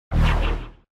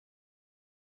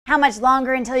How much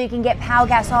longer until you can get Pau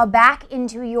Gasol back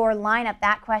into your lineup?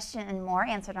 That question and more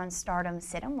answered on Stardom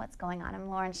Sit-em. What's going on? I'm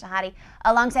Lauren Shehadi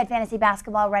alongside fantasy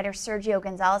basketball writer Sergio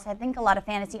Gonzalez. I think a lot of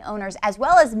fantasy owners, as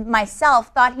well as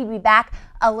myself, thought he'd be back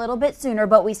a little bit sooner,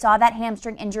 but we saw that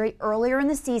hamstring injury earlier in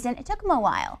the season. It took him a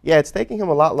while. Yeah, it's taking him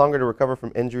a lot longer to recover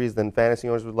from injuries than fantasy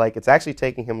owners would like. It's actually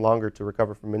taking him longer to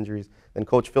recover from injuries than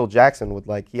Coach Phil Jackson would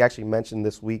like. He actually mentioned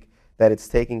this week that it's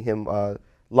taking him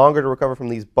longer to recover from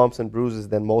these bumps and bruises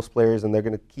than most players, and they're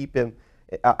going to keep him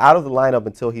out of the lineup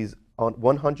until he's on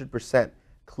 100%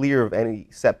 clear of any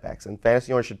setbacks. And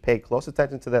fantasy owners should pay close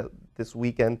attention to that this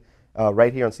weekend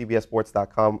right here on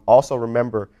CBSSports.com. Also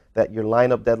remember that your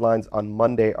lineup deadlines on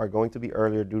Monday are going to be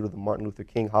earlier due to the Martin Luther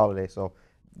King holiday. So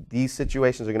these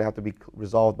situations are going to have to be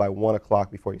resolved by 1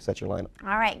 o'clock before you set your lineup.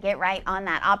 All right, get right on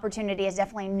that. Opportunity is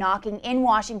definitely knocking in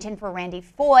Washington for Randy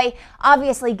Foye.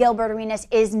 Obviously, Gilbert Arenas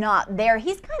is not there.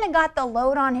 He's kind of got the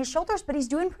load on his shoulders, but he's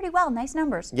doing pretty well. Nice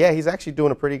numbers. Yeah, he's actually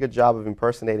doing a pretty good job of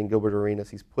impersonating Gilbert Arenas.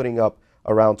 He's putting up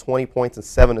around 20 points and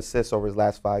 7 assists over his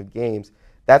last 5 games.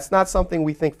 That's not something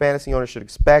we think fantasy owners should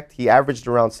expect. He averaged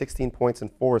around 16 points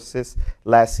and 4 assists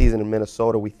last season in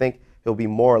Minnesota. We think he'll be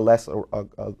more or less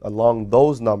along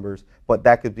those numbers, but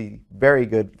that could be very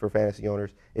good for fantasy owners.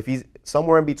 If he's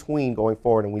somewhere in between going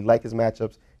forward, and we like his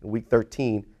matchups in Week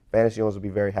 13, fantasy owners will be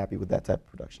very happy with that type of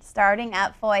production. Starting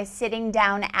up Foye, sitting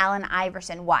down Allen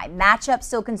Iverson. Why? Matchup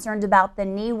still concerned about the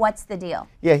knee. What's the deal?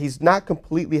 Yeah, he's not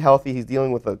completely healthy. He's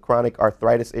dealing with a chronic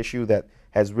arthritis issue that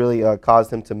has really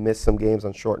caused him to miss some games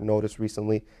on short notice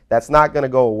recently. That's not going to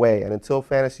go away, and until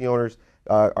fantasy owners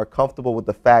are comfortable with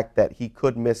the fact that he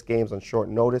could miss games on short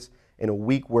notice in a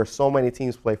week where so many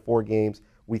teams play 4 games,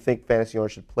 we think fantasy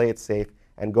owners should play it safe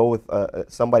and go with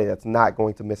somebody that's not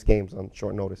going to miss games on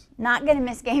short notice. Not going to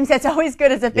miss games. That's always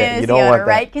good as a fantasy owner,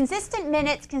 right? Consistent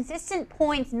minutes, consistent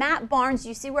points. Matt Barnes,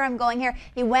 you see where I'm going here?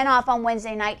 He went off on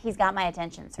Wednesday night. He's got my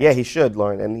attention. Sergio. Yeah, he should,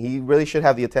 Lauren, and he really should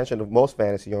have the attention of most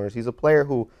fantasy owners. He's a player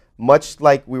who, much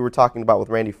like we were talking about with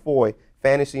Randy Foye,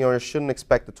 fantasy owners shouldn't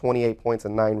expect the 28 points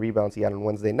and 9 rebounds he had on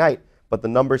Wednesday night, but the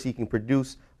numbers he can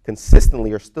produce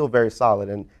consistently are still very solid.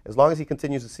 And as long as he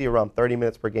continues to see around 30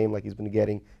 minutes per game like he's been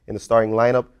getting in the starting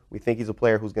lineup, we think he's a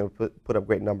player who's going to put up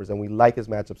great numbers, and we like his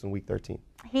matchups in Week 13.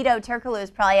 Hedo Turkoglu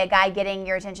is probably a guy getting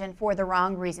your attention for the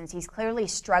wrong reasons. He's clearly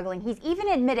struggling. He's even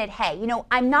admitted, hey, you know,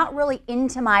 I'm not really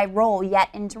into my role yet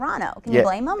in Toronto. Can you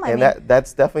blame him?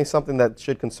 That's definitely something that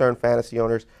should concern fantasy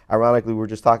owners. Ironically, we were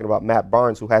just talking about Matt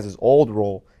Barnes, who has his old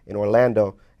role in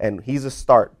Orlando, and he's a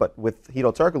start. But with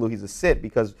Hedo Turkoglu, he's a sit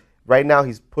because right now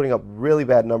he's putting up really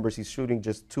bad numbers. He's shooting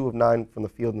just 2 of 9 from the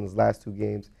field in his last 2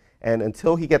 games. And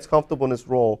until he gets comfortable in this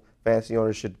role, fantasy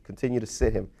owners should continue to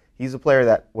sit him. He's a player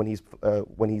that when he's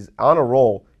on a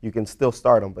roll, you can still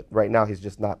start him. But right now, he's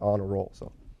just not on a roll.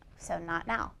 So not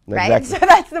now, right? Exactly. So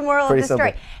that's the moral Pretty of the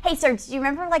story. simple. Hey, sir, do you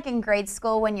remember like in grade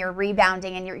school when you're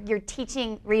rebounding and you're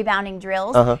teaching rebounding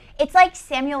drills? It's like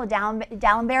Samuel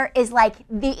Dallenberg is like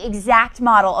the exact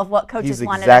model of what coaches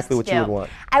wanted us to do. He's exactly what you would want.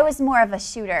 I was more of a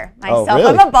shooter myself. Oh,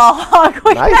 really? I'm a ball hog,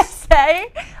 what can I Nice.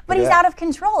 say? But he's out of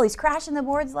control. He's crashing the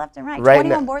boards left and right.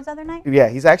 21 boards the other night? Yeah,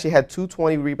 he's actually had 2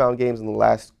 20 rebound games in the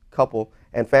last couple,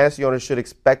 and fantasy owners should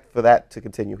expect for that to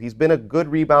continue. He's been a good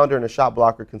rebounder and a shot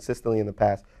blocker consistently in the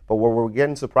past, but where we're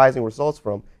getting surprising results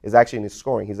from is actually in his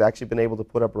scoring. He's actually been able to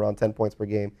put up around 10 points per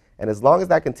game, and as long as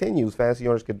that continues, fantasy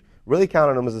owners could really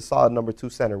count on him as a solid number 2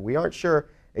 center. We aren't sure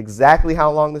exactly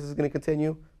how long this is going to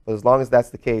continue, but as long as that's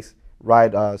the case,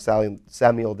 ride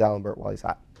Samuel Dallenberg while he's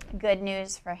hot. Good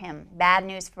news for him. Bad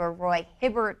news for Roy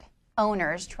Hibbert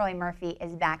owners. Troy Murphy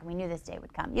is back. We knew this day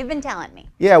would come. You've been telling me.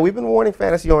 Yeah, we've been warning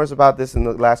fantasy owners about this in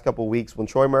the last couple of weeks. When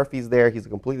Troy Murphy's there, he's a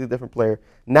completely different player,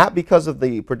 not because of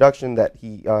the production that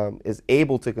he is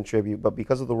able to contribute, but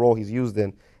because of the role he's used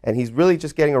in. And he's really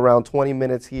just getting around 20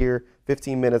 minutes here,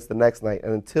 15 minutes the next night.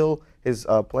 And until his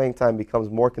playing time becomes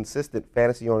more consistent,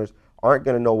 fantasy owners aren't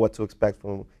going to know what to expect from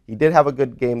him. He did have a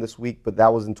good game this week, but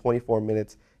that was in 24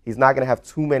 minutes. He's not going to have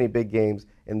too many big games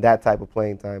in that type of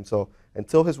playing time. So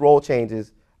until his role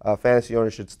changes, fantasy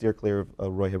owners should steer clear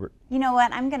of Roy Hibbert. You know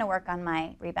what? I'm going to work on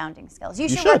my rebounding skills. You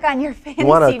should work on your fantasy team. You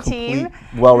want a team.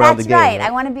 complete, well-rounded game. That's right.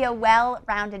 I want to be a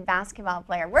well-rounded basketball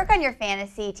player. Work on your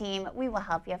fantasy team. We will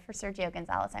help you. For Sergio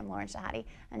Gonzalez, I'm Lauren Shehadi.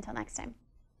 Until next time.